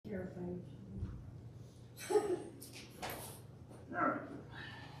All right.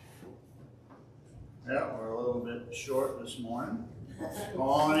 Yeah, we're a little bit short this morning. Go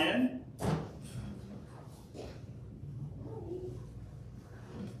on in.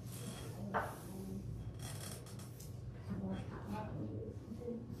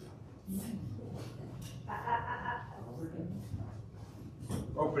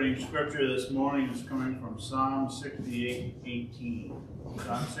 Opening scripture this morning is coming from Psalm 68:18.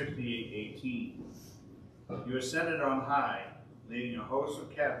 Psalm 68:18. You ascended on high, leading a host of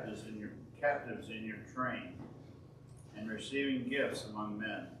captives in your train, and receiving gifts among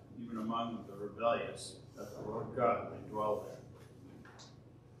men, even among the rebellious, that the Lord God may dwell there.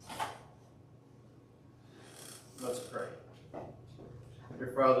 Let's pray.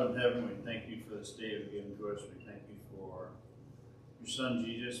 Dear Father in heaven, we thank you for this day you've given to us. We thank you for your Son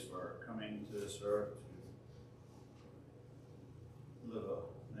Jesus for coming to this earth to live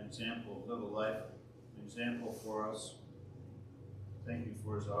an example, live a life, an example for us. Thank you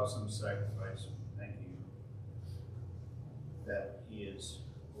for his awesome sacrifice. Thank you that he is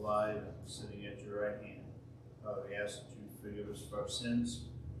alive and sitting at your right hand. Father, we ask that you forgive us for our sins.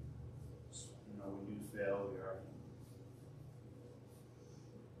 You know we do fail. We are.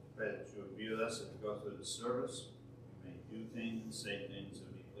 Pray that you would be with us as we go through the service. We may do things and say things that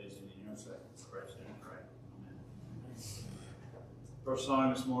would be pleasing in your sight. In Christ's name we pray. Amen. First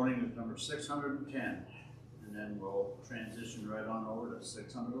song this morning is number 610. And then we'll transition right on over to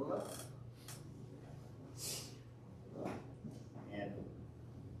 611. And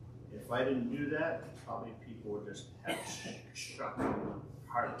if I didn't do that, probably people would just have a shock,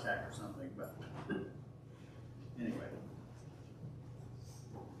 heart attack or something. But anyway.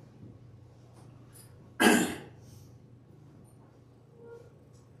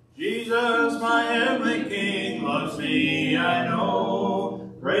 Jesus, my heavenly King, loves me, I know.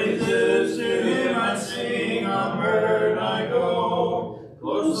 Praises to him I sing, onward I go.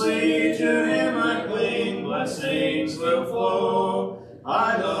 Closely to him I cling, blessings will flow.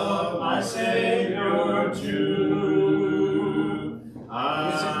 I love my Savior too.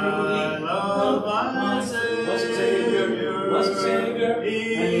 I love my Savior. Blessed Savior,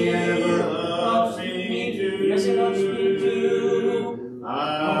 he loves me too. Yes, he loves me too.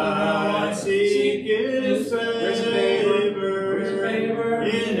 I seek his favor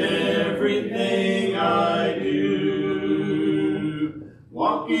in everything I do.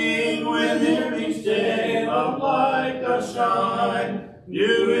 Walking with him each day, love light does shine.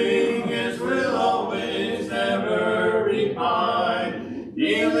 Doing his will always, never repine.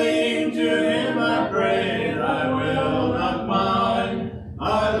 Kneeling to him I pray, I will not mind.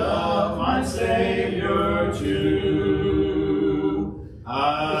 I love my Savior too.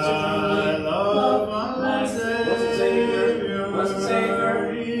 I love my Savior, blessed Savior,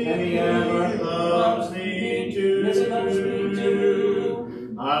 and he ever loves me too. Yes, he loves me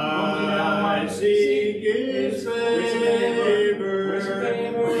too. I seek his favor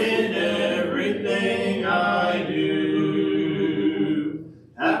in everything I do.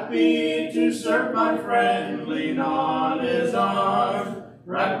 Happy to serve my friend, lean on his arm.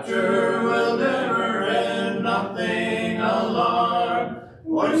 Rapture will never end, nothing alarm.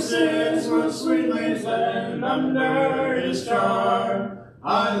 Voices will sweetly blend under his charm.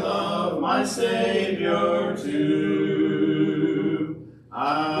 I love my Savior too.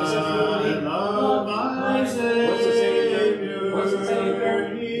 I love my Savior. What's the Savior?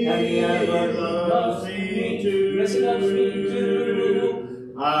 And he ever loves me too. Yes, he loves me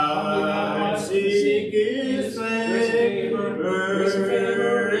too. I seek his favor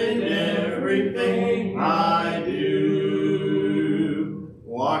in everything I do.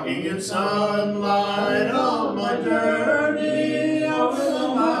 Walking in sunlight on my journey, over the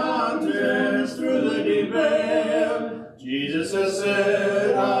mountains, through the deep vale. Jesus has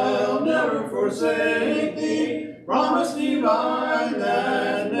said, I'll never forsake thee, promise divine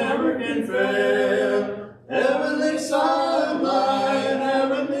that never can fail. Heavenly sunlight,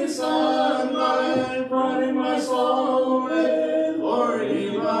 brighten my soul with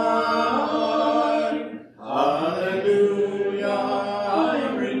glory divine. Hallelujah, I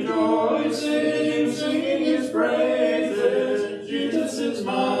am rejoicing, singing his praises. Jesus is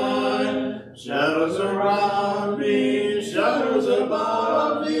mine. Shadows around me, shadows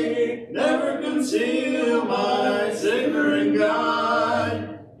above me, never conceal my Savior and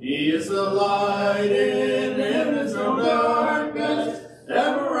guide. He is the light, in him is no darkness.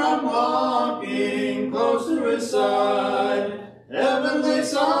 Ever I'm walking close to his side. Heavenly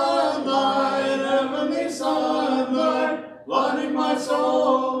sunlight, lighting my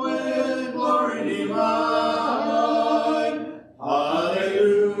soul with glory divine.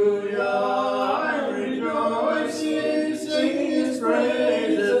 Hallelujah, I rejoice.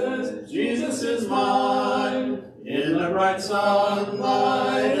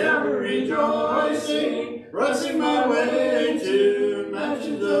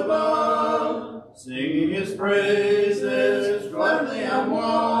 praises. Gladly I'm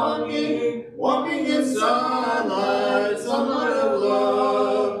walking in sunlight, sunlight of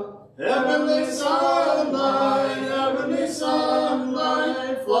love. Heavenly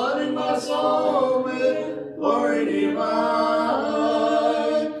sunlight, flooding my soul with glory divine.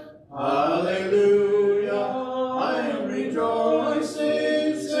 Hallelujah, I am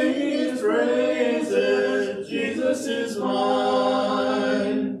rejoicing, singing his praises. Jesus is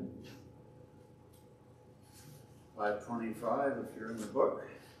mine. 525 if you're in the book.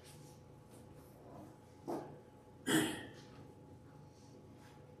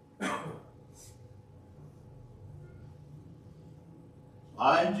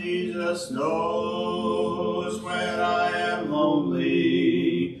 My Jesus knows when I am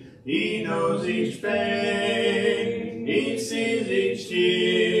lonely. He knows each pain, he sees each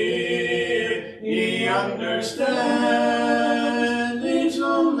tear. He understands each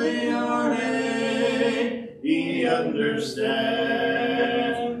lonely heartache. He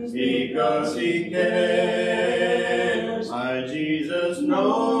understands because he cares. My Jesus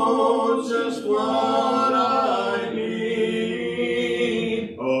knows just what I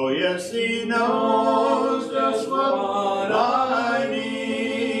need. Oh yes, he knows just what I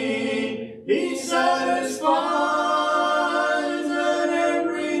need. He satisfies and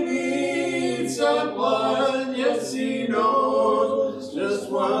every need supplies. Yes, he knows just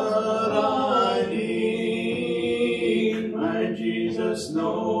what I need. My Jesus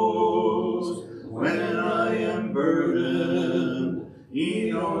knows when I am burdened. He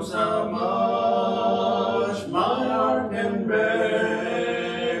knows how much my heart can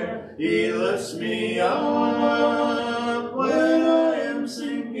bear. He lifts me up when I am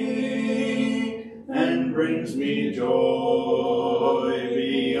sinking and brings me joy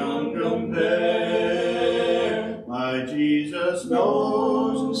beyond compare. My Jesus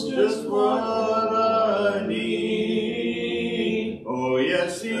knows just what I need. Oh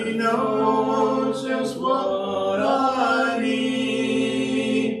yes, he knows just what I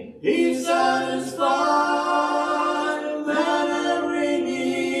need. He satisfies and every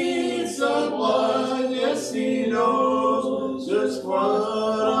need supplies. Yes, he knows just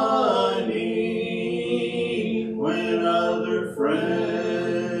what I need. When other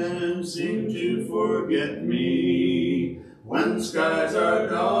friends seem to forget me, when skies are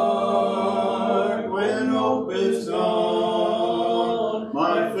dark, when hope is gone,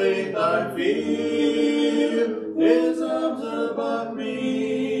 my faith I feel his arms about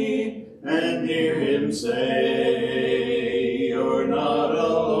me, and hear him say, you're not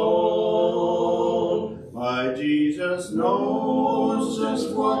alone. My Jesus knows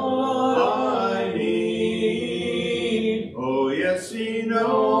just what I need. Oh yes, he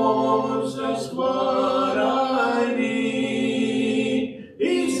knows just what I need.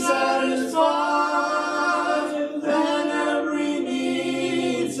 He satisfies and every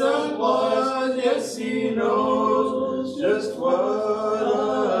need supplies. Yes, he knows just what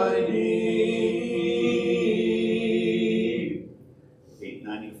I need.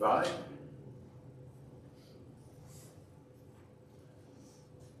 895.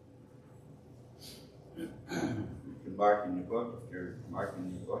 You can mark in your book, if you're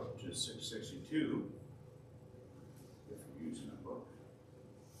marking your book, just 662. If you're using a book.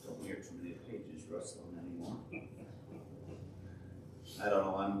 Don't hear too many pages rustling anymore. I don't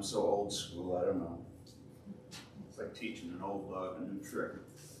know, I'm so old school, I don't know. It's like teaching an old dog a new trick.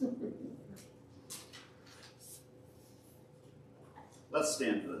 Let's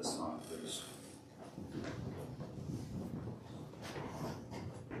stand for this song, please.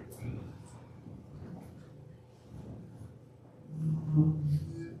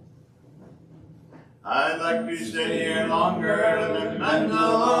 I'd like to stay here longer than the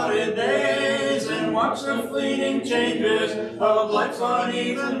allotted days and watch the fleeting changes of life's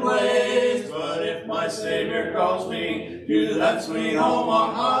uneven ways. But if my Savior calls me to that sweet home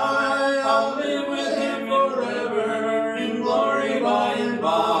on high, I'll live with him forever in glory by and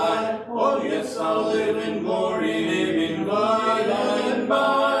by. Oh yes, I'll live in glory, living by and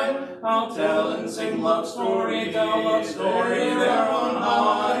by. I'll tell and sing love story, tell love story there on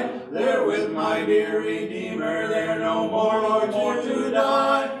high. There with my dear Redeemer, there no more to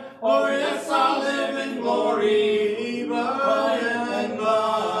die. Oh yes, I'll live in glory by and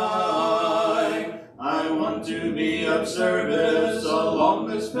by. I want to be of service along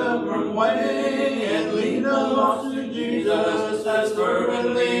this pilgrim way and lead the lost to Jesus as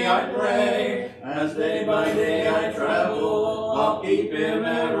fervently I pray. As day by day I travel, I'll keep him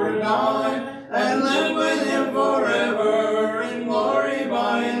ever nigh and live with him forever in glory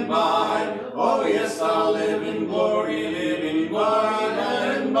by and by. Oh yes, I'll live in glory, living by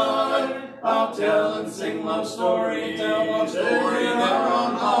and by. I'll tell and sing love story, tell love story there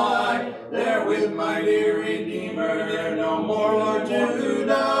on high. There with my dear Redeemer, there no more Lord to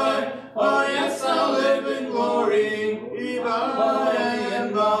die. Oh yes, I'll live in glory, by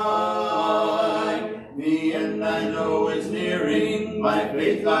and by. The end I know is nearing, by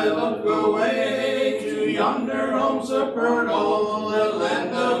faith I look away to yonder home supernal, the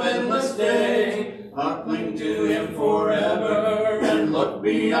land of endless day. I'll cling to him forever and look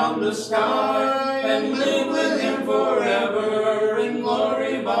beyond the sky and live with him forever in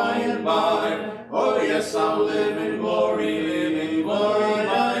glory by and by. Oh yes, I'll live in glory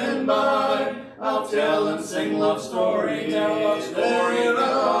by and by. I'll tell and sing love story, tell love story there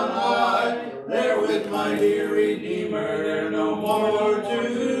on high. There with my dear Redeemer, there no more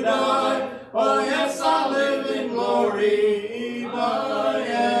to die. Oh yes, I'll live in glory by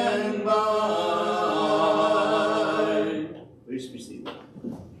and by. Please be seated.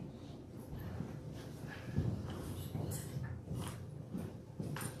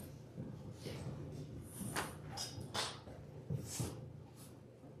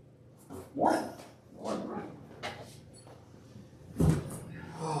 Morning.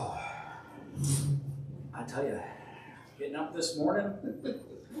 Oh, I tell you, getting up this morning, a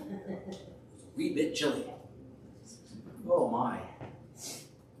wee bit chilly. Oh my. I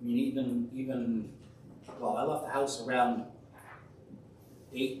mean, even, well, I left the house around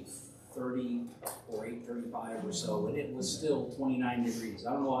 8:30 or 8:35 or so, and it was still 29 degrees.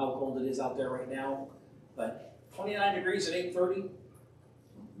 I don't know how cold it is out there right now, but 29 degrees at 8:30?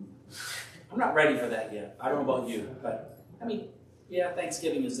 I'm not ready for that yet. I don't know about you, but I mean, yeah,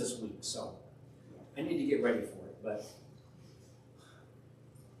 Thanksgiving is this week, so I need to get ready for it, but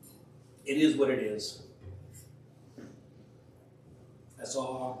it is what it is. I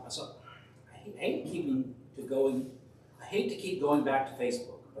hate to keep going back to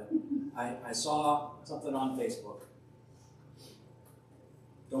Facebook, but I saw something on Facebook.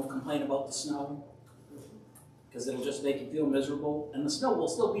 Don't complain about the snow, because it'll just make you feel miserable, and the snow will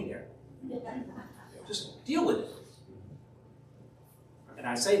still be there. Just deal with it. And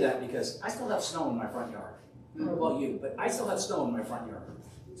I say that because I still have snow in my front yard. I don't know about you, but I still have snow in my front yard.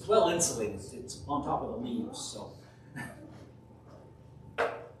 It's well insulated. It's on top of the leaves, so.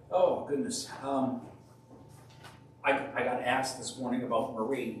 Oh, goodness. I got asked this morning about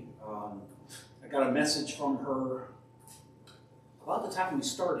Marie. I got a message from her about the time we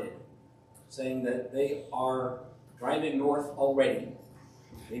started, saying that they are driving north already.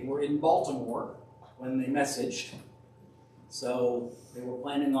 They were in Baltimore when they messaged, so they were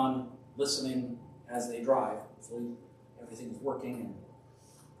planning on listening as they drive. Hopefully everything's working and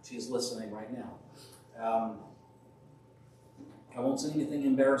she's listening right now. I won't say anything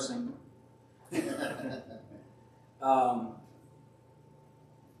embarrassing.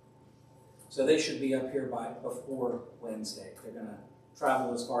 So they should be up here before Wednesday. They're going to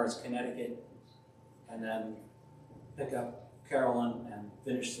travel as far as Connecticut and then pick up Carolyn and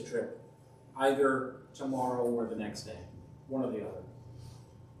finish the trip either tomorrow or the next day, one or the other,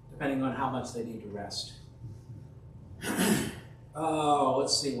 depending on how much they need to rest. Oh,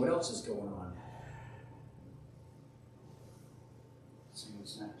 let's see, what else is going on? Singing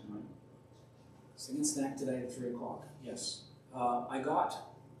snack tonight. Singing snack today at 3 o'clock, yes. I got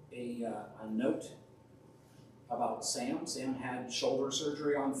a note about Sam. Sam had shoulder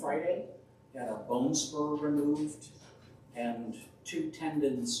surgery on Friday. He had a bone spur removed and 2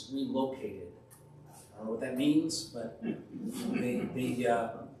 tendons relocated. I don't know what that means, but the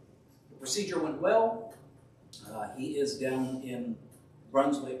procedure went well. He is down in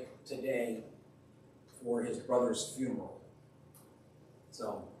Brunswick today for his brother's funeral.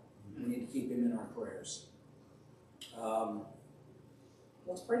 So we need to keep him in our prayers.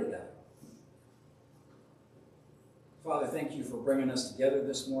 Let's pray together. Father, thank you for bringing us together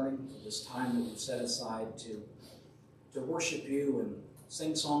this morning, for this time that we've set aside to worship you and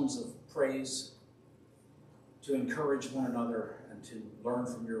sing songs of praise, to encourage one another and to learn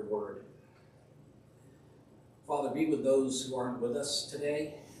from your word. Father, be with those who aren't with us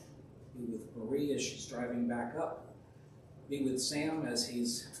today. Be with Marie as she's driving back up. Be with Sam as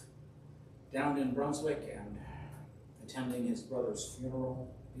he's down in Brunswick and attending his brother's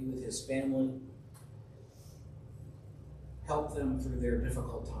funeral. Be with his family. Help them through their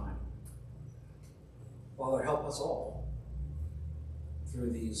difficult time. Father, help us all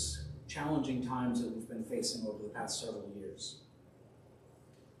through these challenging times that we've been facing over the past several years.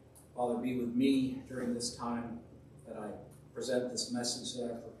 Father, be with me during this time that I present this message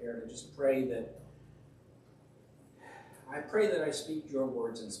that I've prepared. I just pray that I speak your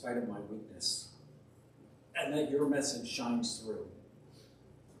words in spite of my weakness, and that your message shines through.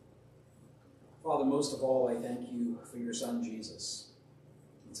 Father, most of all, I thank you for your Son, Jesus.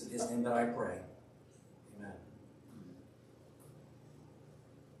 It's in his name that I pray. Amen.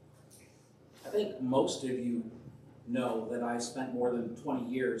 I think most of you know that I spent more than 20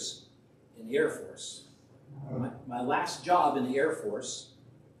 years in the Air Force. My last job in the Air Force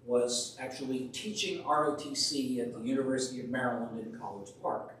was actually teaching ROTC at the University of Maryland in College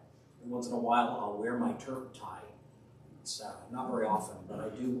Park. And once in a while, I'll wear my turban tie. It's not very often, but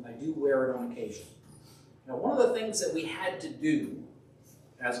I do wear it on occasion. Now, one of the things that we had to do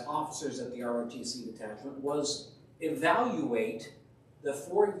as officers at the ROTC detachment was evaluate the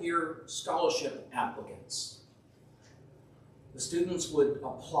 4-year scholarship applicants. The students would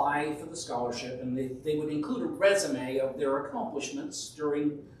apply for the scholarship, and they would include a resume of their accomplishments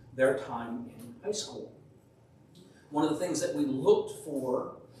during their time in high school. One of the things that we looked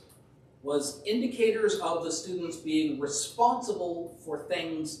for was indicators of the students being responsible for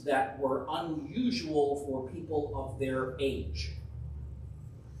things that were unusual for people of their age.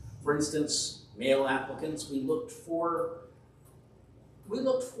 For instance, male applicants, we looked for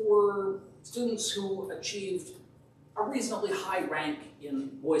students who achieved a reasonably high rank in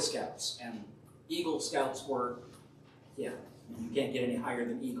Boy Scouts, and Eagle Scouts were, you can't get any higher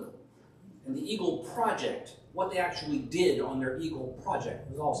than Eagle. And the Eagle Project, what they actually did on their Eagle Project,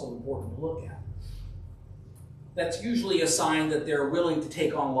 was also important to look at. That's usually a sign that they're willing to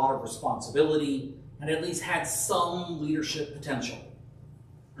take on a lot of responsibility and at least had some leadership potential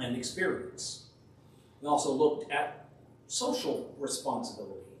and experience. We also looked at social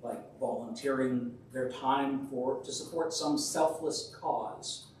responsibility, like volunteering their time to support some selfless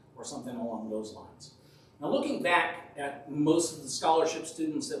cause or something along those lines. Now, looking back at most of the scholarship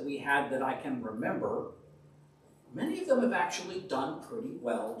students that we had that I can remember, many of them have actually done pretty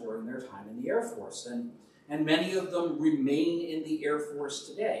well during their time in the Air Force, and many of them remain in the Air Force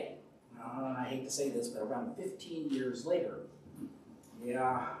today. I hate to say this, but around 15 years later,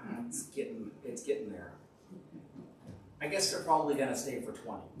 yeah, it's getting there. I guess they're probably going to stay for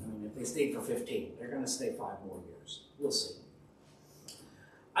 20. I mean, if they stayed for 15, they're going to stay 5 more years. We'll see.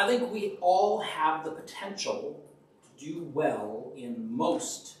 I think we all have the potential to do well in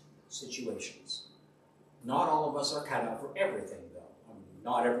most situations. Not all of us are cut out for everything, though. I mean,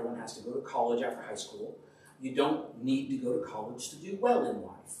 not everyone has to go to college after high school. You don't need to go to college to do well in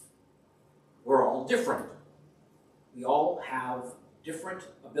life. We're all different. We all have different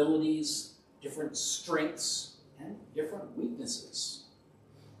abilities, different strengths, and different weaknesses.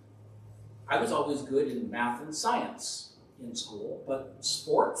 I was always good in math and science in school, but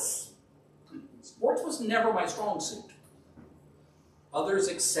sports was never my strong suit. Others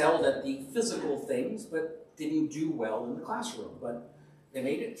excelled at the physical things, but didn't do well in the classroom. But they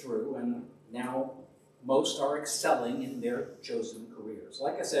made it through, and now most are excelling in their chosen careers.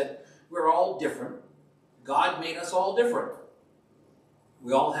 Like I said, we're all different. God made us all different.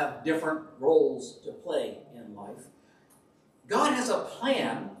 We all have different roles to play in life. God has a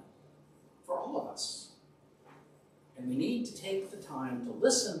plan for all of us. And we need to take the time to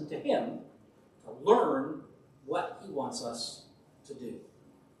listen to him, to learn what he wants us to do.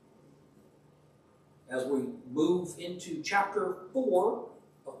 As we move into chapter 4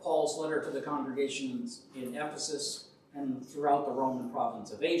 of Paul's letter to the congregations in Ephesus and throughout the Roman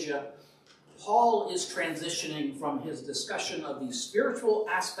province of Asia, Paul is transitioning from his discussion of the spiritual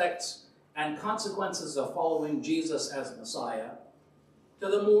aspects and consequences of following Jesus as Messiah to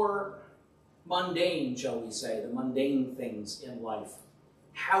the more mundane, shall we say, the mundane things in life.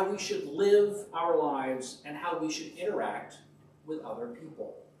 How we should live our lives and how we should interact with other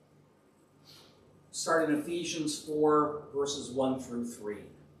people. Start in Ephesians 4, verses 1 through 3.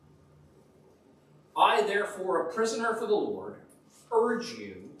 I, therefore, a prisoner for the Lord, urge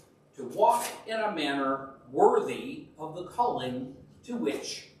you to walk in a manner worthy of the calling to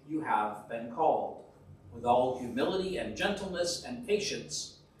which you have been called, with all humility and gentleness and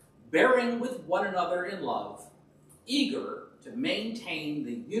patience, bearing with one another in love, eager to maintain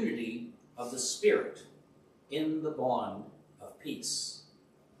the unity of the Spirit in the bond of peace.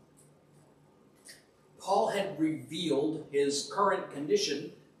 Paul had revealed his current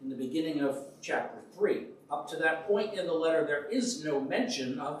condition in the beginning of chapter 3. Up to that point in the letter, there is no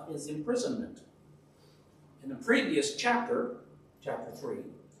mention of his imprisonment. In the previous chapter, chapter 3,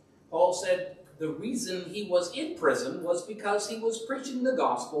 Paul said the reason he was in prison was because he was preaching the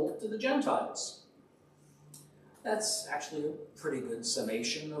gospel to the Gentiles. That's actually a pretty good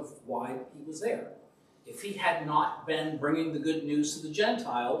summation of why he was there. If he had not been bringing the good news to the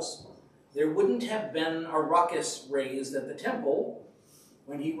Gentiles, there wouldn't have been a ruckus raised at the temple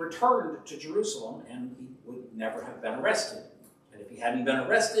when he returned to Jerusalem, and he would never have been arrested. And if he hadn't been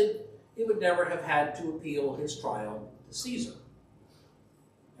arrested, he would never have had to appeal his trial to Caesar.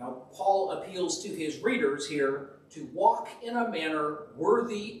 Now, Paul appeals to his readers here to walk in a manner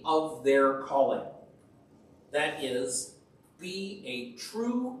worthy of their calling. That is, be a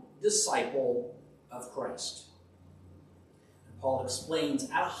true disciple of Christ. And Paul explains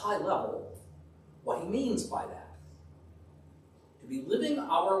at a high level what he means by that. To be living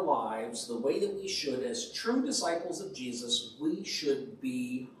our lives the way that we should as true disciples of Jesus, we should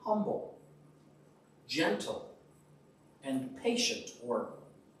be humble, gentle, and patient, or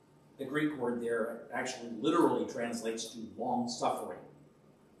the Greek word there actually literally translates to long-suffering.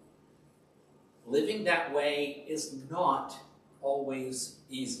 Living that way is not always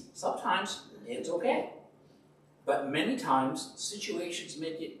easy. Sometimes it's okay. But many times, situations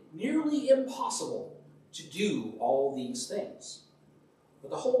make it nearly impossible to do all these things. But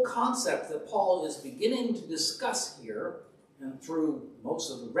the whole concept that Paul is beginning to discuss here, and through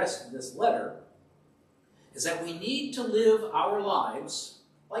most of the rest of this letter, is that we need to live our lives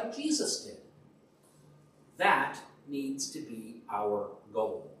like Jesus did. That needs to be our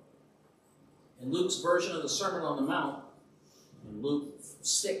goal. In Luke's version of the Sermon on the Mount, in Luke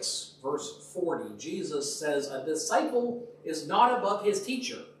 6, verse 40, Jesus says, "A disciple is not above his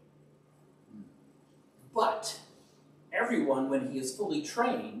teacher, but everyone, when he is fully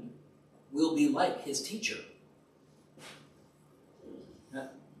trained, will be like his teacher." Now,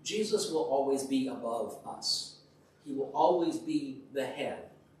 Jesus will always be above us. He will always be the head.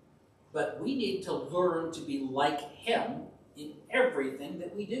 But we need to learn to be like him in everything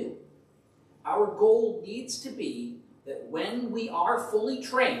that we do. Our goal needs to be that when we are fully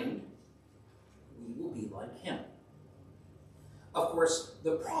trained, we will be like him. Of course,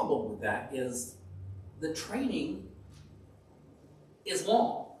 the problem with that is the training is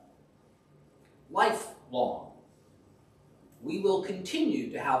long, lifelong. We will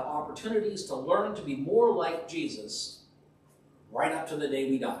continue to have opportunities to learn to be more like Jesus right up to the day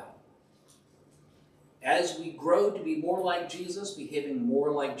we die. As we grow to be more like Jesus, behaving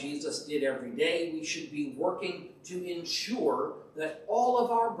more like Jesus did every day, we should be working to ensure that all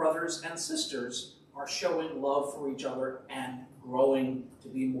of our brothers and sisters are showing love for each other and growing to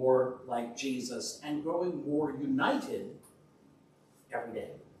be more like Jesus and growing more united every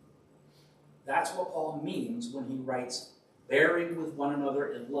day. That's what Paul means when he writes, "Bearing with one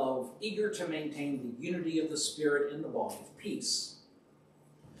another in love, eager to maintain the unity of the Spirit in the bond of peace."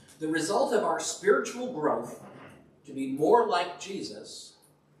 The result of our spiritual growth to be more like Jesus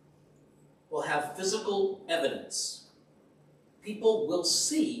will have physical evidence. People will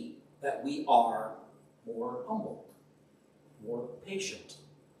see that we are more humble, more patient,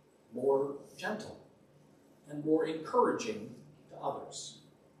 more gentle, and more encouraging to others.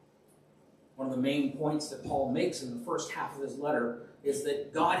 One of the main points that Paul makes in the first half of his letter is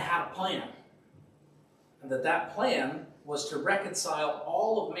that God had a plan, and that plan was to reconcile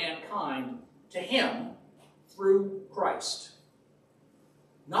all of mankind to him through Christ.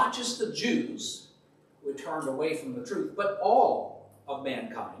 Not just the Jews who had turned away from the truth, but all of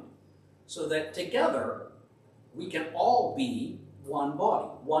mankind, so that together we can all be one body,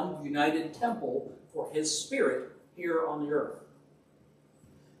 one united temple for his Spirit here on the earth.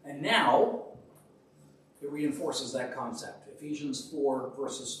 And now, it reinforces that concept. Ephesians 4,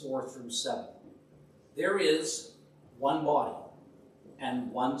 verses 4 through 7. There is one body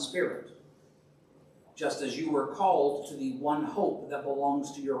and one Spirit, just as you were called to the one hope that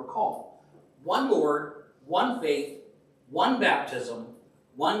belongs to your call. One Lord, one faith, one baptism,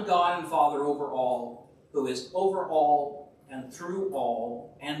 one God and Father over all, who is over all and through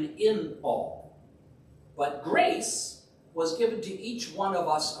all and in all. But grace was given to each one of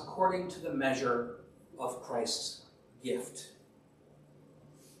us according to the measure of Christ's gift.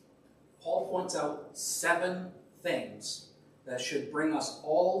 Paul points out 7 things that should bring us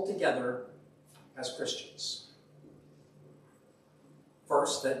all together as Christians.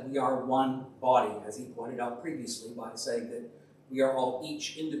 First, that we are one body, as he pointed out previously by saying that we are all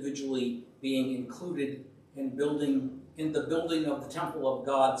each individually being included in the building of the temple of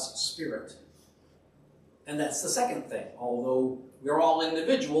God's Spirit. And that's the second thing. Although we're all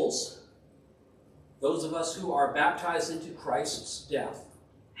individuals, those of us who are baptized into Christ's death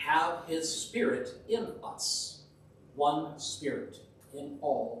have his Spirit in us. One Spirit in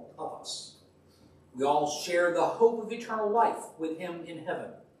all of us. We all share the hope of eternal life with him in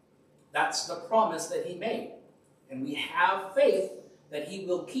heaven. That's the promise that he made. And we have faith that he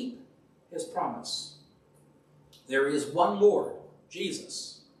will keep his promise. There is one Lord,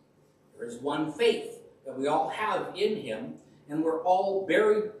 Jesus. There is one faith that we all have in him, and we're all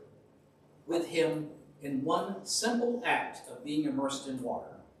buried with him in one simple act of being immersed in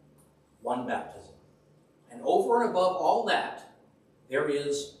water. one baptism. And over and above all that, there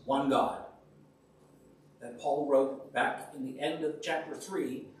is one God. That Paul wrote back in the end of chapter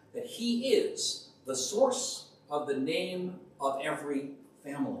 3, that he is the source of the name of every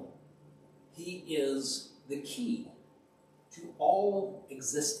family. He is the key to all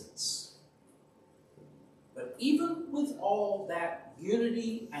existence. But even with all that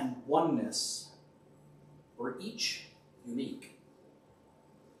unity and oneness, we're each unique.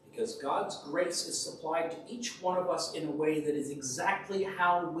 Because God's grace is supplied to each one of us in a way that is exactly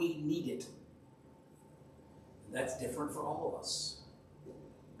how we need it. And that's different for all of us.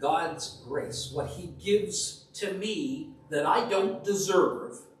 God's grace, what he gives to me that I don't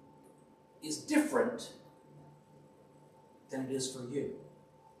deserve, is different than it is for you.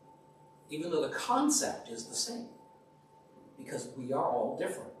 Even though the concept is the same. Because we are all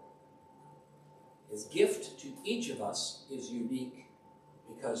different. His gift to each of us is unique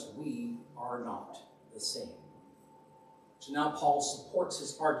because we are not the same. So now Paul supports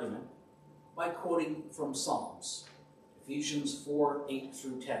his argument by quoting from Psalms. Ephesians 4, 8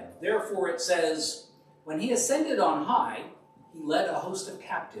 through 10. Therefore it says, when he ascended on high, he led a host of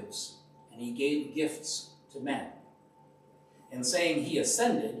captives, and he gave gifts to men. And saying he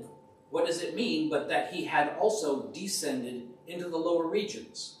ascended, what does it mean but that he had also descended into the lower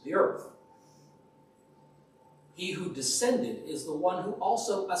regions, the earth? He who descended is the one who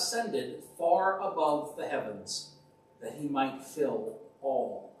also ascended far above the heavens, that he might fill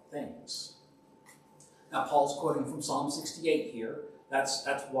all things. Now, Paul's quoting from Psalm 68 here. That's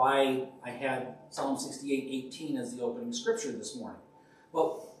why I had Psalm 68:18 as the opening scripture this morning.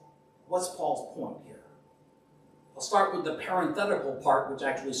 Well, what's Paul's point here? I'll start with the parenthetical part, which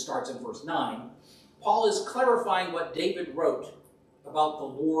actually starts in verse 9. Paul is clarifying what David wrote about the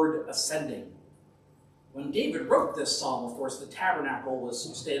Lord ascending. When David wrote this psalm, of course, the tabernacle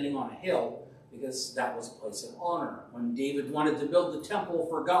was standing on a hill because that was a place of honor. When David wanted to build the temple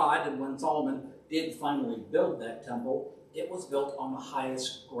for God, and when Solomon did finally build that temple, it was built on the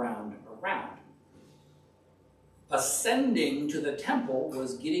highest ground around. Ascending to the temple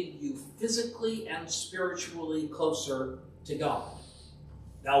was getting you physically and spiritually closer to God.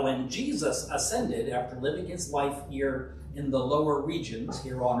 Now, when Jesus ascended after living his life here in the lower regions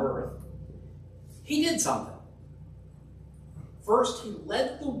here on earth, he did something. First, he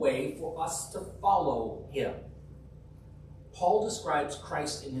led the way for us to follow him. Paul describes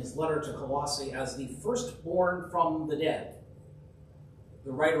Christ in his letter to Colossae as the firstborn from the dead.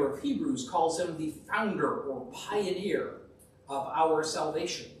 The writer of Hebrews calls him the founder or pioneer of our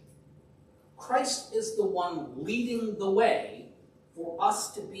salvation. Christ is the one leading the way for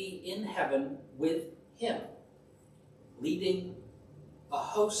us to be in heaven with him, leading a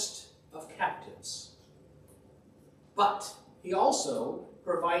host of captives. But he also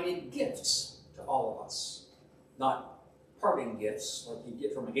provided gifts to all of us. Not parting gifts like you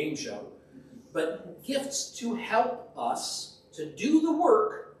get from a game show, but gifts to help us to do the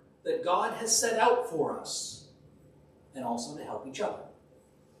work that God has set out for us, and also to help each other.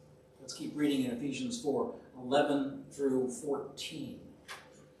 Let's keep reading in Ephesians 4, 11 through 14.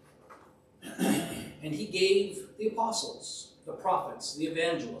 And he gave the apostles, the prophets, the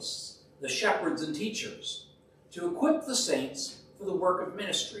evangelists, the shepherds and teachers, to equip the saints for the work of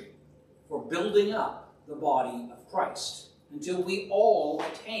ministry, for building up the body of Christ, until we all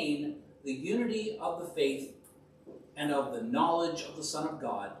attain the unity of the faith and of the knowledge of the Son of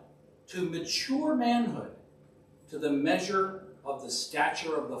God, to mature manhood, to the measure of the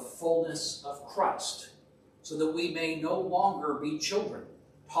stature of the fullness of Christ, so that we may no longer be children,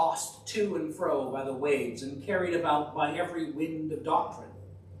 tossed to and fro by the waves and carried about by every wind of doctrine,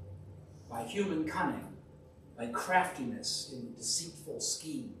 by human cunning, by craftiness in deceitful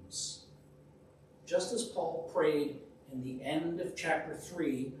schemes. Just as Paul prayed in the end of chapter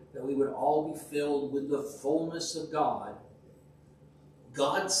 3 that we would all be filled with the fullness of God,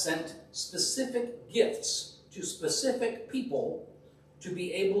 God sent specific gifts to specific people to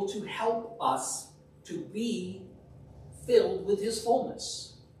be able to help us to be filled with his fullness.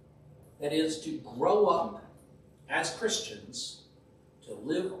 That is, to grow up as Christians, to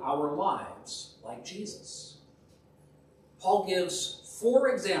live our lives like Jesus. Paul gives 4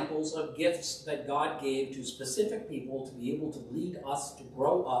 examples of gifts that God gave to specific people to be able to lead us to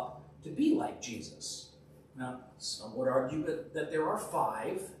grow up to be like Jesus. Now, some would argue that there are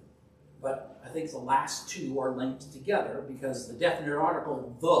 5, but I think the last 2 are linked together because the definite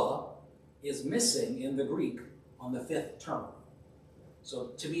article, the, is missing in the Greek on the 5th term. So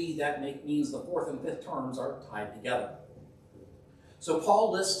to me, that means the 4th and 5th terms are tied together. So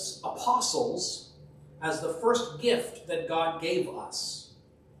Paul lists apostles as the first gift that God gave us.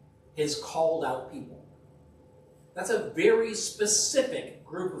 his called out people. That's a very specific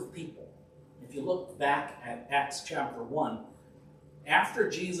group of people. If you look back at Acts chapter 1, after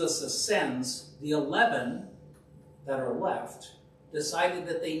Jesus ascends, the 11 that are left decided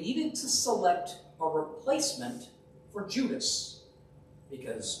that they needed to select a replacement for Judas,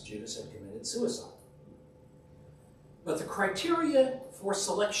 because Judas had committed suicide. But the criteria for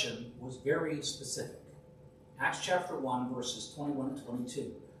selection was very specific. Acts chapter 1, verses 21 and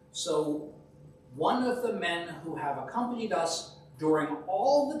 22. So one of the men who have accompanied us during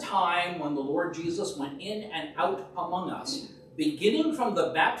all the time when the Lord Jesus went in and out among us, beginning from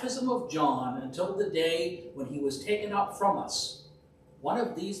the baptism of John until the day when he was taken up from us, one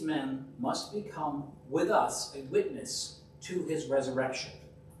of these men must become with us a witness to his resurrection.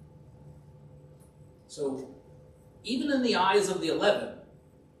 So, even in the eyes of the 11,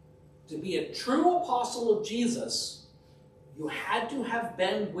 to be a true apostle of Jesus, you had to have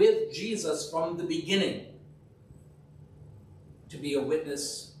been with Jesus from the beginning to be a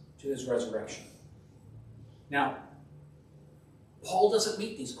witness to his resurrection. Now, Paul doesn't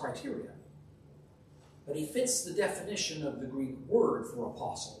meet these criteria, but he fits the definition of the Greek word for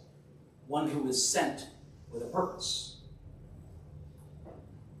apostle, one who is sent with a purpose.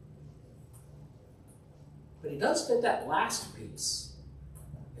 But he does fit that last piece,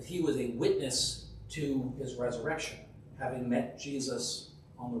 that he was a witness to his resurrection, having met Jesus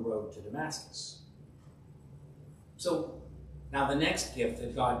on the road to Damascus. So, now the next gift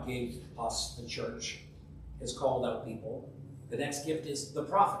that God gave us, the church, is called out people. The next gift is the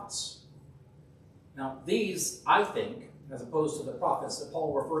prophets. Now these, I think, as opposed to the prophets that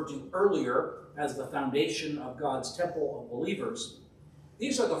Paul referred to earlier as the foundation of God's temple of believers,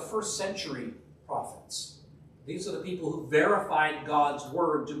 these are the first century prophets. These are the people who verified God's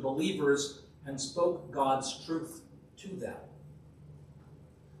word to believers and spoke God's truth to them.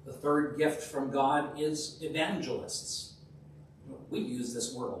 The third gift from God is evangelists. We use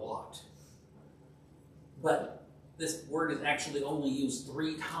this word a lot, but this word is actually only used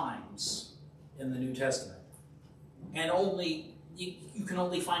 3 times in the New Testament. And you can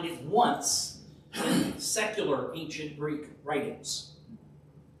only find it once in secular ancient Greek writings.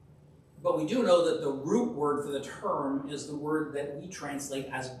 But we do know that the root word for the term is the word that we translate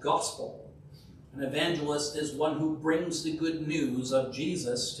as gospel. An evangelist is one who brings the good news of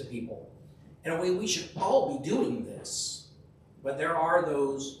Jesus to people. In a way, we should all be doing this. But there are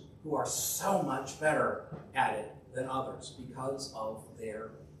those who are so much better at it than others because of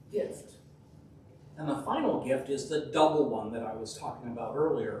their gift. And the final gift is the double one that I was talking about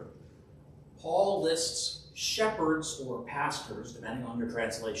earlier. Paul lists shepherds or pastors, depending on your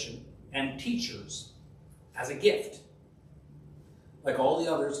translation, and teachers as a gift. Like all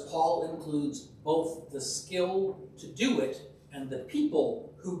the others, Paul includes both the skill to do it and the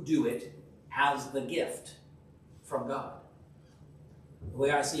people who do it as the gift from God. The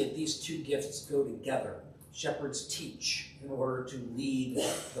way I see it, these 2 gifts go together. Shepherds teach in order to lead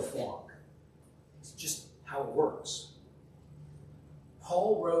the flock. It's just how it works.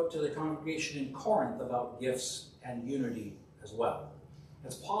 Paul wrote to the congregation in Corinth about gifts and unity as well.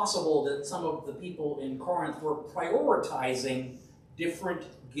 It's possible that some of the people in Corinth were prioritizing different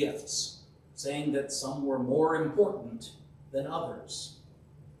gifts, saying that some were more important than others.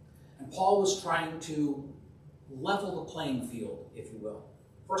 And Paul was trying to level the playing field, if you will.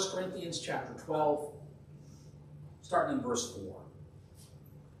 1 Corinthians chapter 12, starting in verse 4.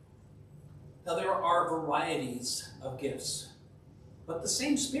 Now there are varieties of gifts, but the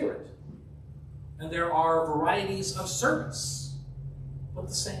same Spirit. And there are varieties of service, but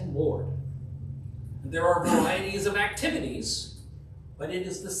the same Lord. And there are varieties of activities, but it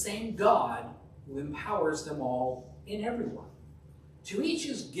is the same God who empowers them all in everyone. To each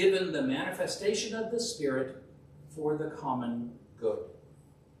is given the manifestation of the Spirit for the common good.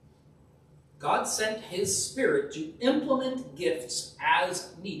 God sent his Spirit to implement gifts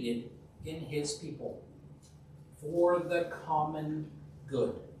as needed in his people for the common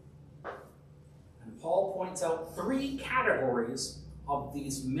good. And Paul points out 3 categories of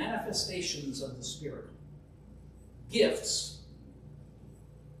these manifestations of the Spirit: gifts,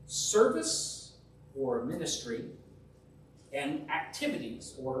 service or ministry, and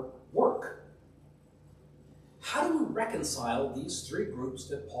activities or work. How do we reconcile these 3 groups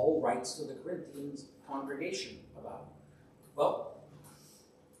that Paul writes to the Corinthians congregation about? Well,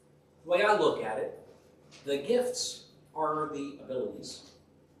 the way I look at it, the gifts are the abilities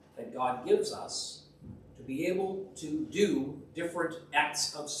that God gives us to be able to do different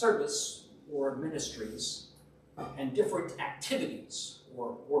acts of service or ministries and different activities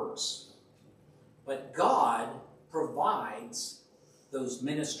or works. But God provides those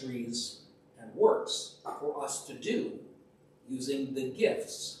ministries and works for us to do using the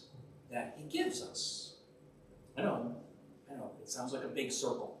gifts that he gives us. I know, it sounds like a big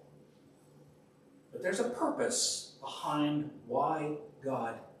circle. But there's a purpose behind why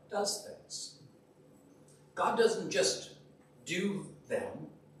God does things. God doesn't just do them,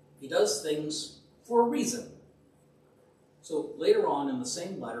 he does things for a reason. So later on in the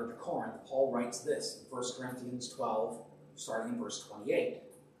same letter to Corinth, Paul writes this in 1 Corinthians 12, starting in verse 28.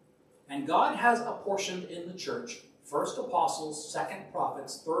 And God has apportioned in the church first apostles, second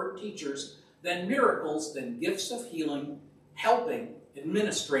prophets, third teachers, then miracles, then gifts of healing, helping,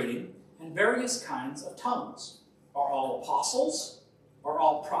 administrating, and various kinds of tongues. Are all apostles? Are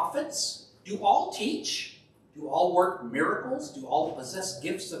all prophets? Do all teach? Do all work miracles? Do all possess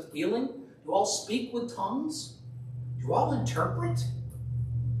gifts of healing? Do all speak with tongues? Do all interpret?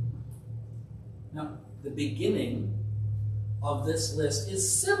 Now, the beginning of this list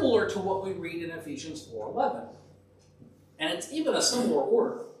is similar to what we read in Ephesians 4:11. And it's even a similar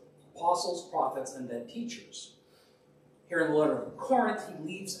order: apostles, prophets, and then teachers. Here in the letter of Corinth, he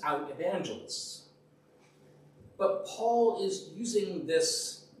leaves out evangelists. But Paul is using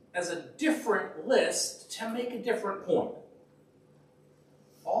this as a different list to make a different point.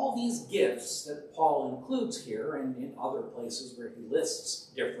 All these gifts that Paul includes here, and in other places where he lists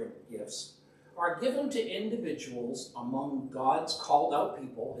different gifts, are given to individuals among God's called out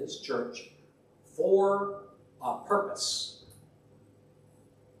people, his church, for a purpose.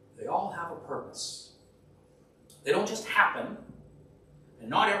 They all have a purpose. They don't just happen, and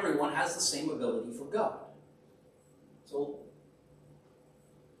not everyone has the same ability for God. So,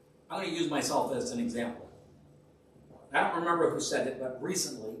 I'm going to use myself as an example. I don't remember who said it, but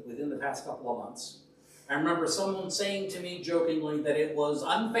recently, within the past couple of months, I remember someone saying to me jokingly that it was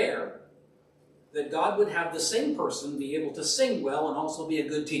unfair that God would have the same person be able to sing well and also be a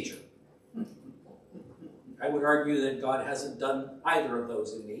good teacher. I would argue that God hasn't done either of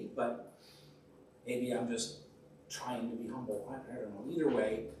those in me, but maybe I'm just trying to be humble. I don't know. Either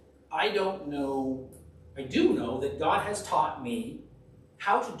way, I don't know. I do know that God has taught me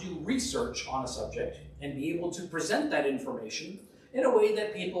how to do research on a subject and be able to present that information in a way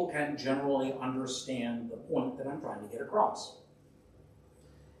that people can generally understand the point that I'm trying to get across.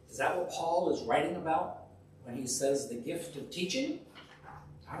 Is that what Paul is writing about when he says the gift of teaching?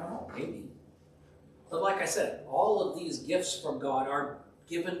 I don't know, maybe. But like I said, all of these gifts from God are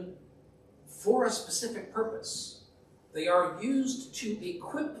given for a specific purpose. They are used to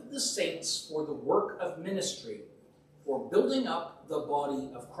equip the saints for the work of ministry, for building up the body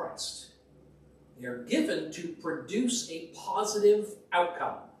of Christ. They are given to produce a positive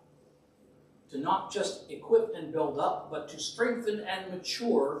outcome, to not just equip and build up, but to strengthen and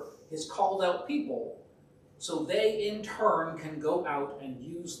mature his called out people, so they in turn can go out and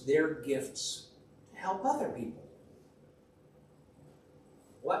use their gifts to help other people.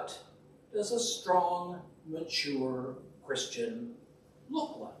 What does a strong, mature Christian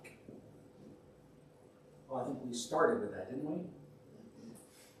look like? Well, I think we started with that, didn't we?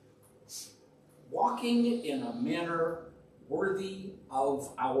 Walking in a manner worthy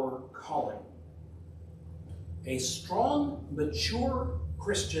of our calling. A strong, mature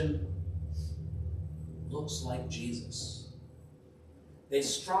Christian looks like Jesus. They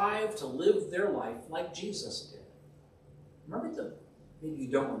strive to live their life like Jesus did. Remember maybe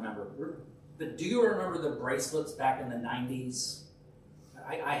you don't remember, but do you remember the bracelets back in the 90s?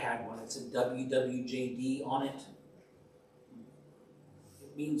 I had one. It said WWJD on it.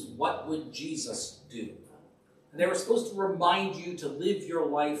 It means, what would Jesus do? And they were supposed to remind you to live your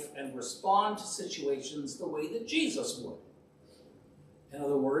life and respond to situations the way that Jesus would. In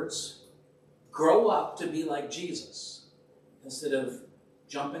other words, grow up to be like Jesus, instead of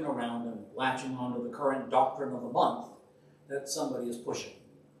jumping around and latching onto the current doctrine of the month that somebody is pushing.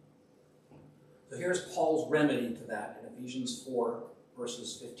 So here's Paul's remedy to that in Ephesians 4,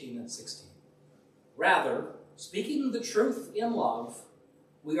 verses 15 and 16. Rather, speaking the truth in love,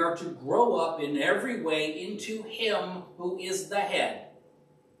 we are to grow up in every way into him who is the head,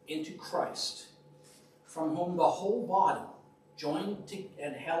 into Christ, from whom the whole body, joined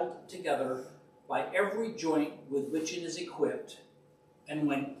and held together by every joint with which it is equipped, and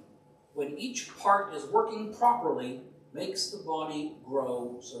when each part is working properly, makes the body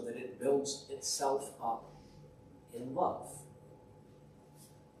grow so that it builds itself up in love.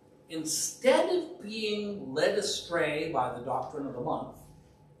 Instead of being led astray by the doctrine of the month,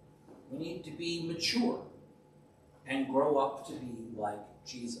 we need to be mature and grow up to be like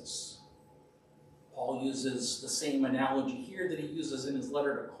Jesus. Paul uses the same analogy here that he uses in his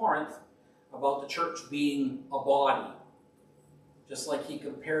letter to Corinth about the church being a body. just like he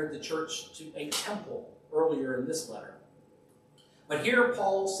compared the church to a temple earlier in this letter. But here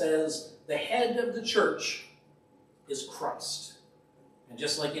Paul says the head of the church is Christ. And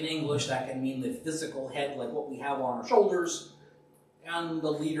just like in English, that can mean the physical head, like what we have on our shoulders, and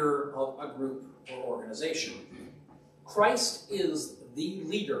the leader of a group or organization. Christ is the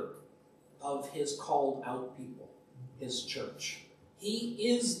leader of his called out people, his church. He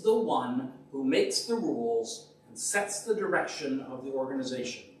is the one who makes the rules and sets the direction of the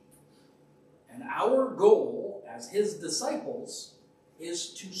organization. And our goal as his disciples is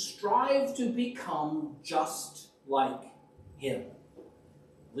to strive to become just like him.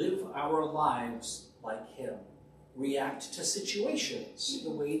 Live our lives like him. React to situations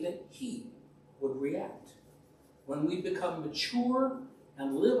the way that he would react. When we become mature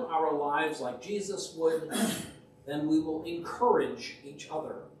and live our lives like Jesus would, then we will encourage each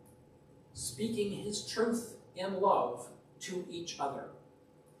other, speaking his truth in love to each other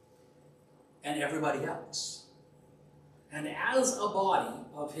and everybody else. And as a body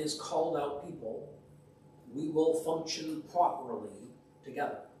of his called out people, we will function properly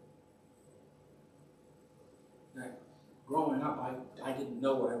together. Now, growing up, I didn't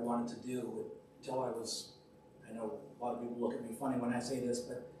know what I wanted to do until I know a lot of people look at me funny when I say this,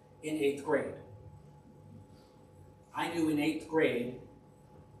 but in 8th grade. I knew in 8th grade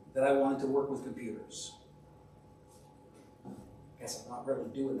that I wanted to work with computers. I guess I'm not really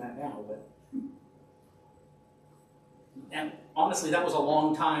doing that now, but... And honestly, that was a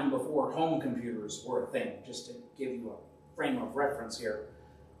long time before home computers were a thing, just to give you a frame of reference here.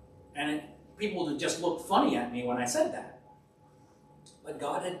 And people would just look funny at me when I said that. But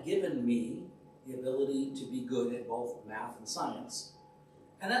God had given me the ability to be good at both math and science,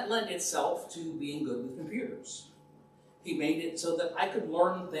 and that lent itself to being good with computers. He made it so that I could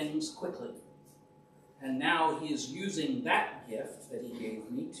learn things quickly. And now he is using that gift that he gave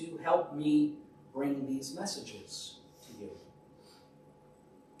me to help me bring these messages to you.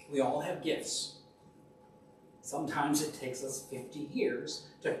 We all have gifts. Sometimes it takes us 50 years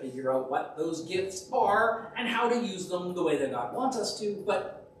to figure out what those gifts are and how to use them the way that God wants us to,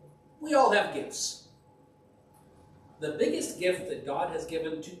 but we all have gifts. The biggest gift that God has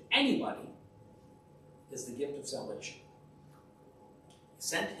given to anybody is the gift of salvation. He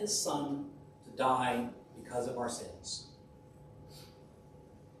sent his Son to die because of our sins.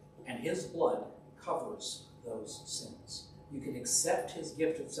 And his blood covers those sins. You can accept his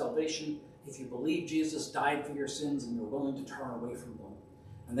gift of salvation if you believe Jesus died for your sins and you're willing to turn away from them.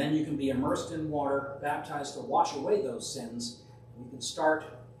 And then you can be immersed in water, baptized to wash away those sins, and you can start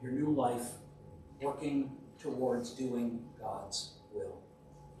your new life working towards doing God's will.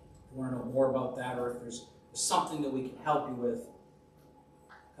 If you want to know more about that, or if there's something that we can help you with,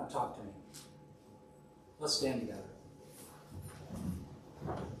 come talk to me. Let's stand together.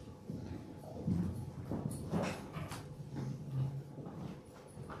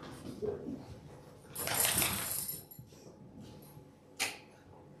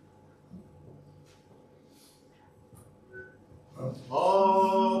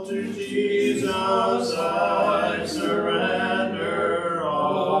 All to Jesus I surrender,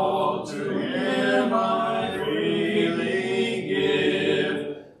 all to him I freely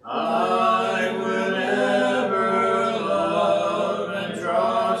give. I would ever love and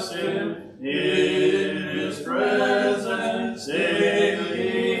trust him, in his presence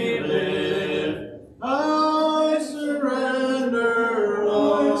daily live. I surrender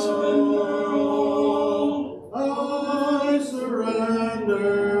all. I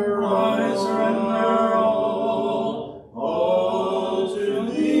surrender all to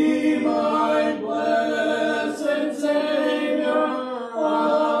thee, my blessed Savior.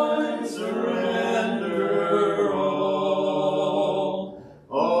 I surrender all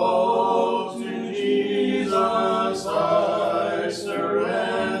to Jesus I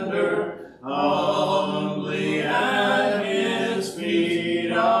surrender. Humbly at his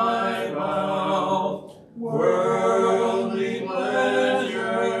feet I bow. Worldly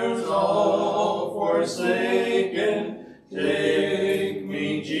pleasures all forsaken, take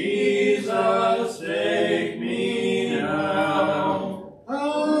me, Jesus, take me now.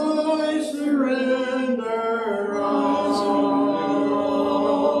 I surrender all.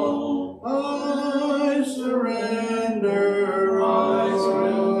 I surrender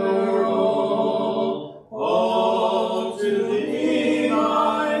all to thee,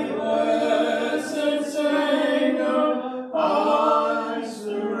 my blessed Savior. I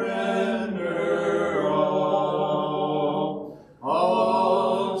surrender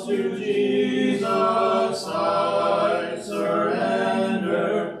all to Jesus I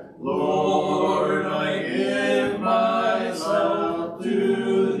surrender. Lord, I give myself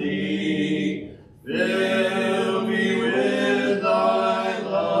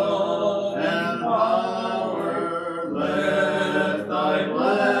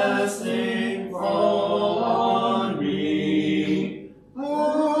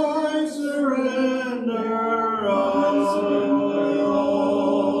I surrender all.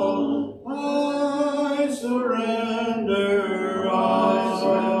 I surrender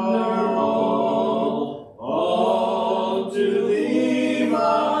all to Thee,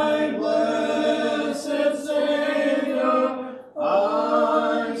 my blessed Savior.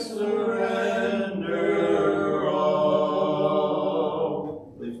 I surrender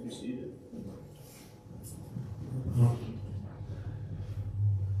all. Please be seated.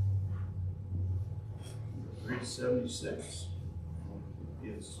 Page 76 will be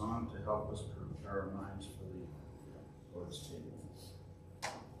a song to help us prepare our minds for the Lord's table.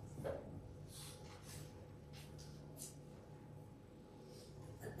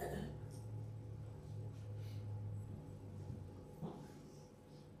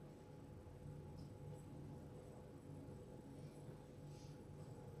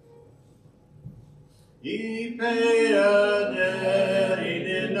 He paid a debt he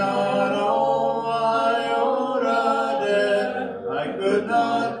did not owe. I owed a debt I could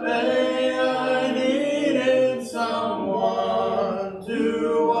not pay. I needed someone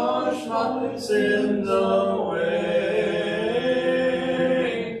to wash my sins away.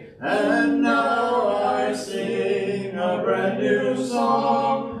 And now I sing a brand new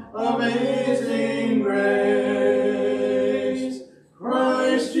song, Amazing Grace.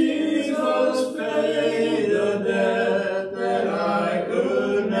 Christ Jesus paid the debt that I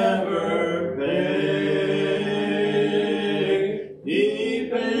could never pay. He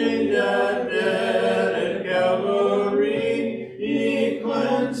paid that debt at Calvary. He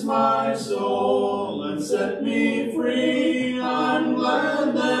cleansed my soul and set me free. I'm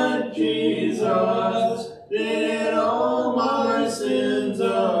glad that Jesus did all my sins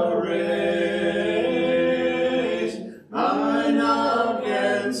erase. I now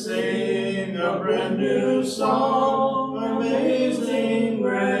can sing a brand new song, Amazing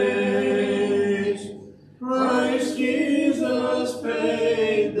Grace. Christ Jesus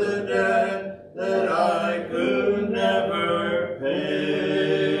paid the debt that I could never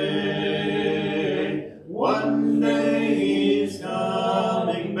pay. One day He's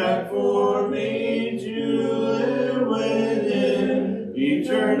coming back for me to live with Him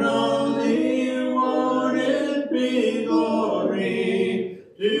eternally. Won't it be glory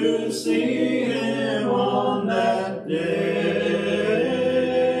to see Him on that day?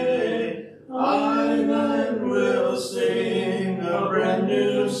 I then will sing a brand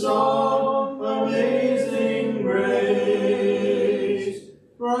new song, Amazing Grace.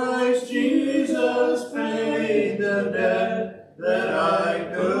 Christ Jesus paid the debt that I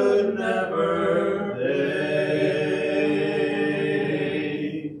could never pay.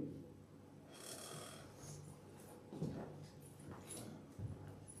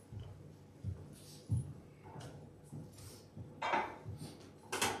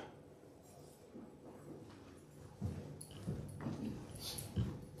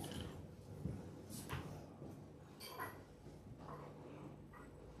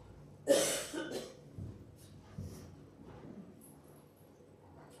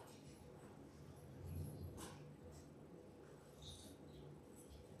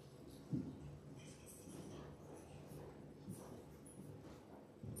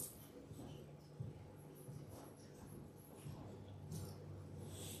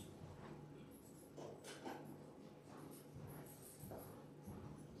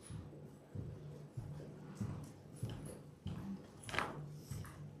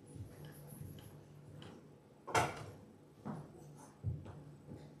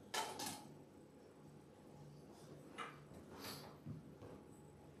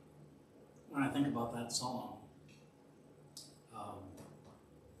 When I think about that song,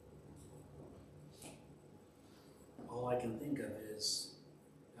 all I can think of is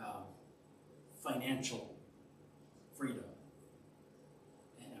financial freedom.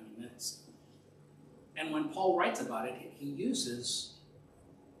 And I mean, and when Paul writes about it, he uses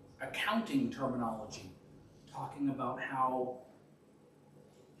accounting terminology, talking about how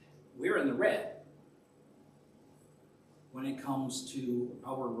we're in the red when it comes to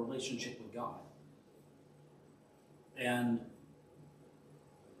our relationship with God. And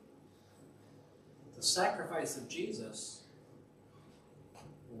the sacrifice of Jesus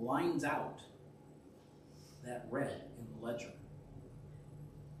lines out that red in the ledger.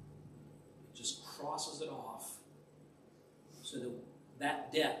 It just crosses it off so that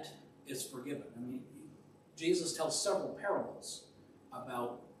that debt is forgiven. I mean, Jesus tells several parables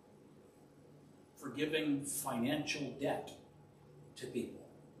about forgiving financial debt to people.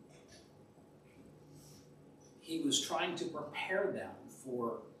 He was trying to prepare them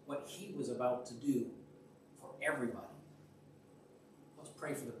for what he was about to do for everybody.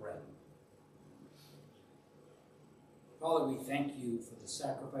 pray for the bread. Father, we thank you for the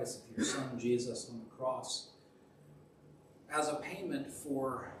sacrifice of your Son, Jesus, on the cross as a payment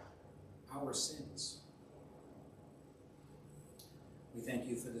for our sins. We thank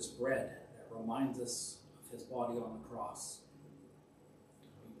you for this bread that reminds us of his body on the cross.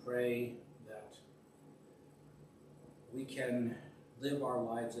 We pray that we can live our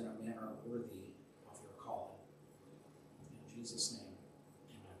lives in a manner worthy of your calling. In Jesus' name,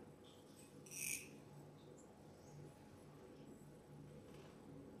 amen.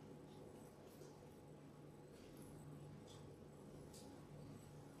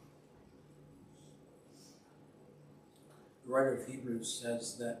 The writer of Hebrews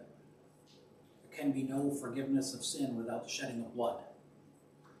says that there can be no forgiveness of sin without the shedding of blood.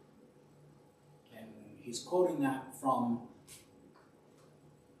 And he's quoting that from,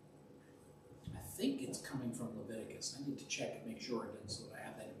 I think it's coming from Leviticus. I need to check and make sure it is so that I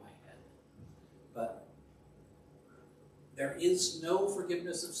have that in my head. But there is no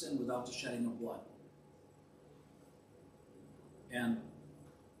forgiveness of sin without the shedding of blood. And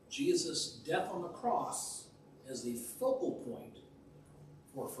Jesus' death on the cross is the focal point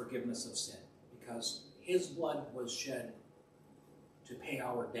for forgiveness of sin, because his blood was shed to pay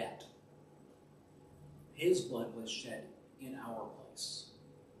our debt. His blood was shed in our place.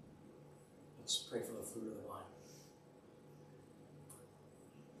 Let's pray for the fruit of the vine.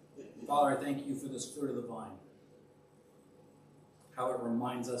 Father, I thank you for this fruit of the vine, how it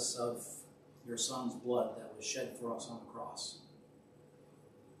reminds us of your Son's blood that was shed for us on the cross.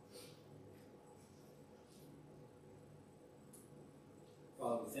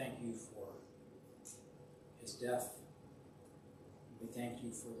 Father, we thank you for his death. We thank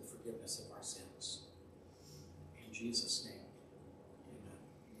you for the forgiveness of our sins. In Jesus' name, amen.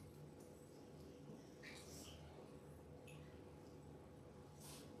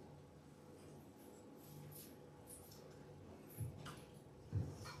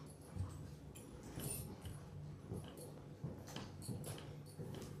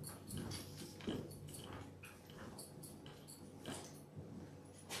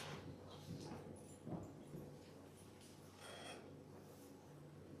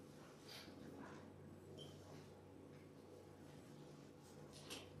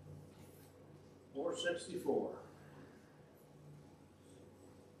 Or 64.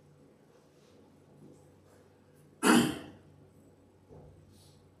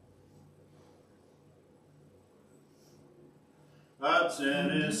 God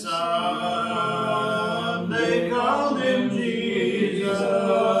sent his Son, they called him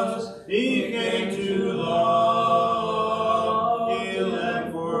Jesus. He came to love, heal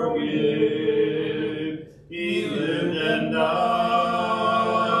and forgive. He lived and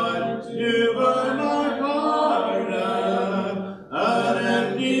died to burn our pardon. An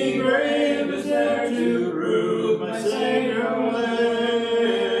empty grave is there to prove my Savior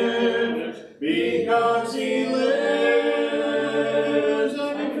lives. Because he lives,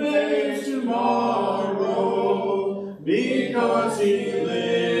 I can face tomorrow. Because he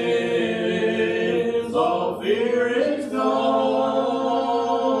lives, all fear is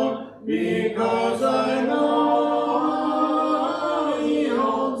gone. Because I know he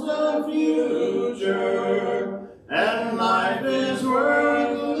holds the future, and life is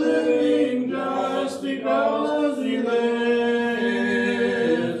worth living just because he lives.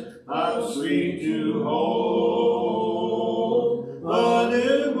 How sweet to hold a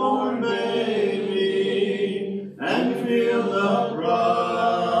newborn baby and feel the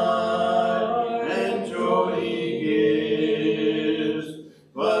pride and joy he gives.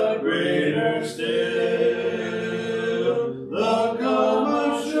 But greater still, the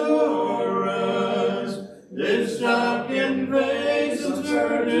calm assurance, this darkened face of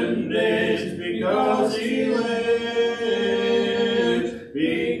certain days, because he lives,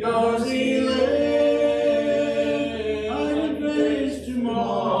 because he lives, I can face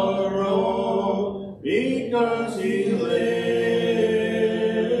tomorrow, because he lives,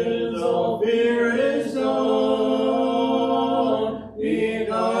 all fear is gone,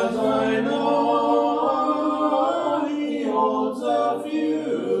 because I know he holds the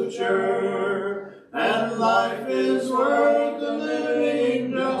future, and life is worth the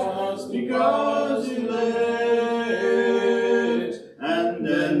living just because he lives. And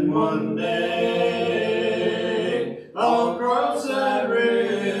then one day I'll cross that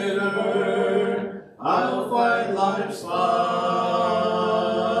river, I'll fight life's final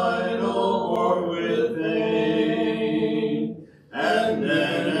war with pain, and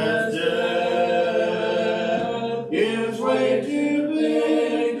then as death gives way to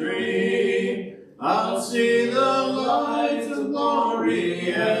victory, I'll see the lights of glory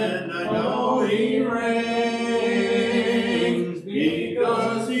the end. I know He reigns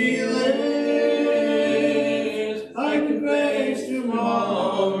because He lives. I can face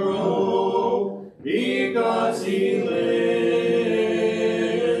tomorrow because He lives.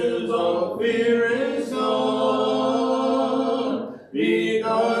 All fear is gone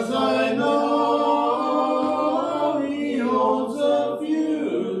because I know He holds the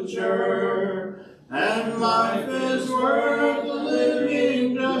future, and life is worth the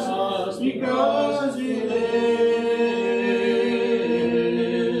living just because He lives.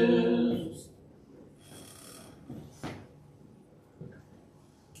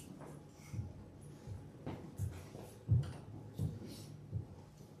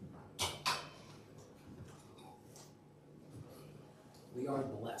 We are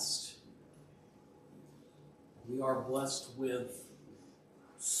blessed. We are blessed with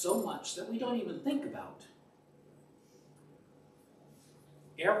so much that we don't even think about.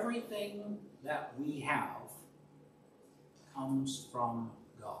 Everything that we have comes from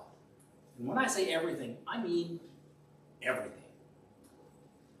God. And when I say everything, I mean everything.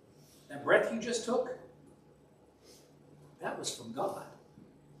 That breath you just took, that was from God.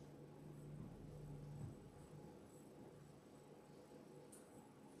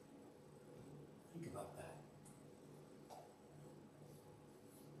 Think about that.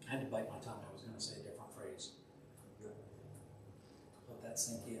 I had to bite my tongue. I was going to say a different phrase. Let that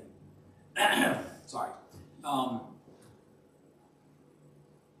sink in. Sorry.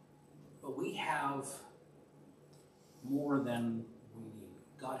 But we have more than we need.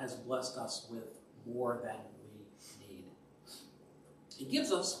 God has blessed us with more than we need. He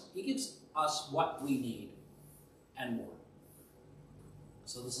gives us what we need and more.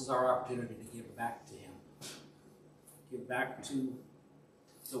 So this is our opportunity to give back to Him. Give back to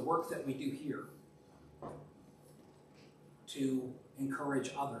the work that we do here, to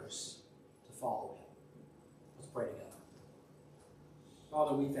encourage others to follow Him. Let's pray together.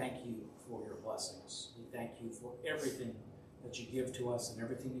 Father, we thank You for Your blessings. We thank You for everything that You give to us and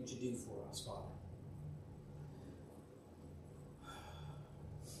everything that You do for us, Father.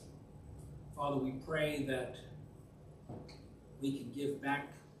 Father, we pray that we can give back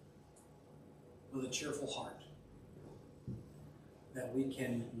with a cheerful heart, that we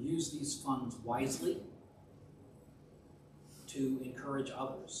can use these funds wisely to encourage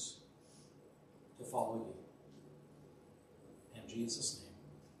others to follow You. In Jesus' name,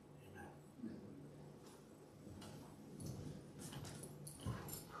 amen.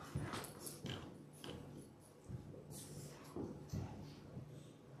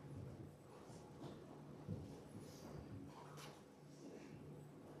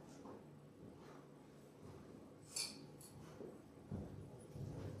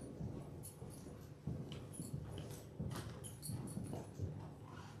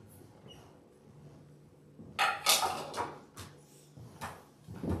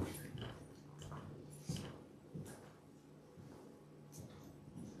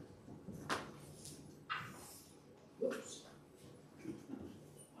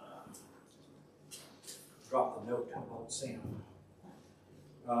 Drop the note about Sam.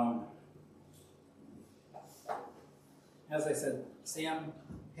 As I said, Sam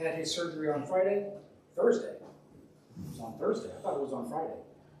had his surgery on Thursday. It was on Thursday. I thought it was on Friday.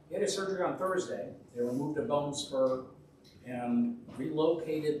 He had his surgery on Thursday. They removed a bone spur and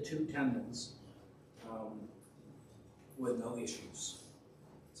relocated 2 tendons with no issues.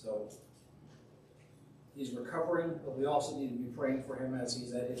 So he's recovering, but we also need to be praying for him as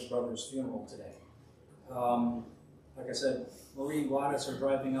he's at his brother's funeral today. Like I said, Marie and Gladys are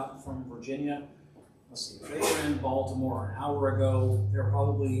driving up from Virginia. Let's see, they were in Baltimore an hour ago. They're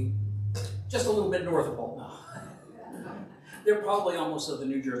probably just a little bit north of Baltimore. They're probably almost at the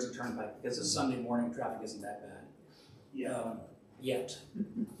New Jersey Turnpike because it's Sunday morning, traffic isn't that bad. Yeah. Yet.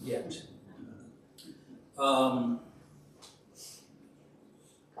 I'm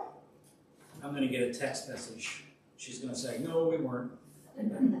going to get a text message. She's going to say, no, we weren't.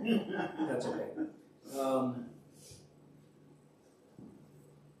 That's okay.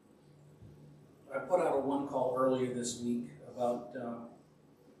 I put out a one call earlier this week about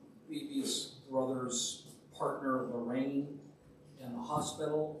Phoebe's brother's partner, Lorraine, in the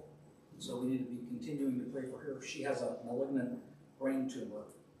hospital. So we need to be continuing to pray for her. She has a malignant brain tumor,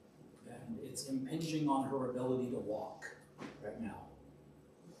 and it's impinging on her ability to walk right now.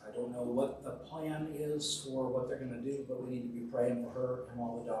 I don't know what the plan is for what they're going to do, but we need to be praying for her and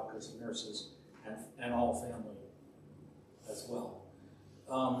all the doctors and nurses and all family as well.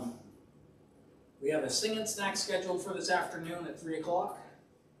 We have a sing and snack scheduled for this afternoon at 3 o'clock.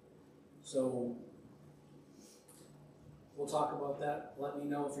 So we'll talk about that. Let me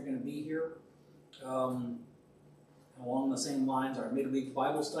know if you're going to be here. Along the same lines, our midweek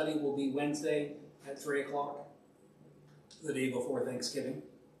Bible study will be Wednesday at 3 o'clock, the day before Thanksgiving.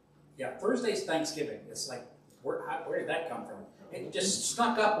 Yeah, Thursday's Thanksgiving. It's like, where did that come from? It just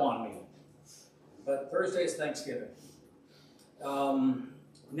snuck up on me. But Thursday's Thanksgiving.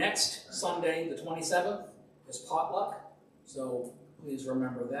 Next Sunday, the 27th, is potluck. So please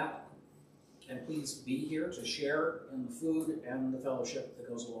remember that. And please be here to share in the food and the fellowship that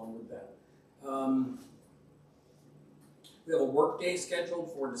goes along with that. We have a work day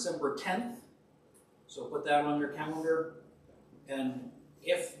scheduled for December 10th. So put that on your calendar. And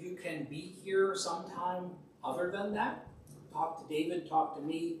if you can be here sometime other than that, talk to David, talk to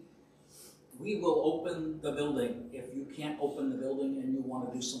me. We will open the building if you can't open the building and you want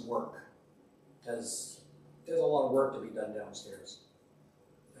to do some work. Because there's a lot of work to be done downstairs.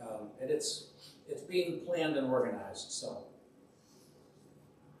 And it's being planned and organized, so.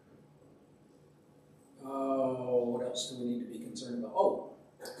 Oh, what else do we need to be concerned about? Oh,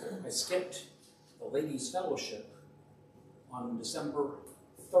 I skipped the Ladies' Fellowship on December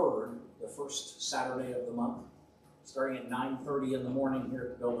 3rd, the first Saturday of the month, starting at 9:30 in the morning here at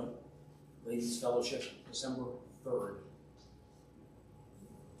the building. Ladies' Fellowship, December 3rd.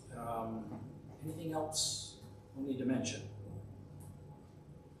 Anything else we need to mention?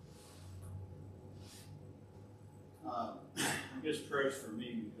 I guess prayers for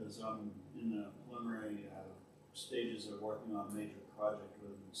me because I'm in the preliminary stages of working on a major project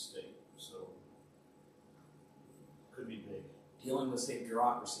within the state, so could be big. Dealing with state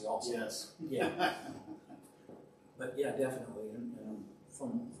bureaucracy also. Yes. Yeah. But yeah, definitely. And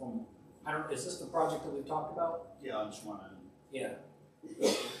from I don't. Is this the project that we've talked about? Yeah, on Swan. Yeah.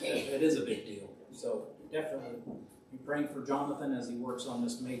 It is a big deal. So definitely be praying for Jonathan as he works on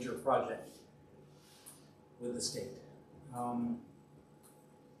this major project with the state.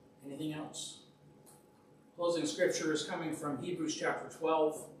 Anything else? Closing scripture is coming from Hebrews chapter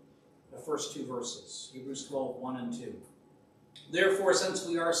 12, the first two verses. Hebrews 12, 1 and 2. Therefore, since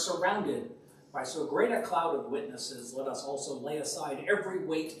we are surrounded by so great a cloud of witnesses, let us also lay aside every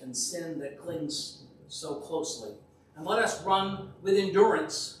weight and sin that clings so closely. And let us run with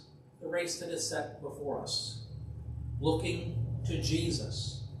endurance the race that is set before us, looking to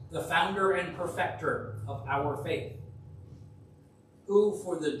Jesus, the founder and perfecter of our faith, who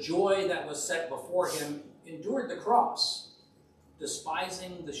for the joy that was set before him endured the cross,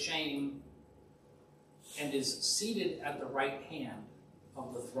 despising the shame, and is seated at the right hand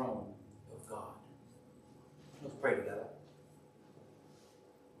of the throne of God. Let's pray together.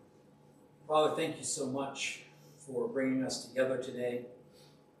 Father, thank you so much for bringing us together today.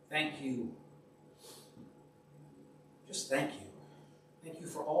 Thank you. Just thank you. Thank you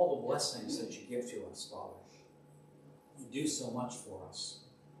for all the blessings that you give to us, Father. You do so much for us.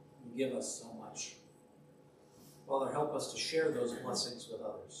 You give us so much. Father, help us to share those blessings with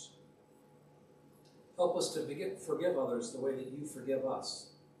others. Help us to forgive others the way that you forgive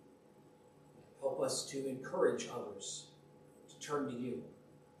us. Help us to encourage others to turn to you.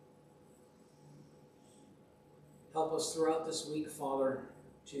 Help us throughout this week, Father,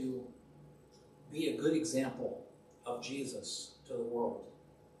 to be a good example of Jesus to the world.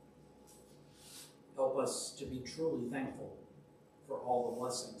 Help us to be truly thankful for all the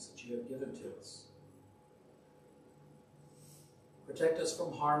blessings that you have given to us. Protect us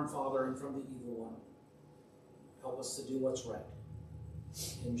from harm, Father, and from the evil one. Help us to do what's right.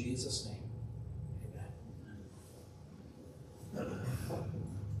 In Jesus' name.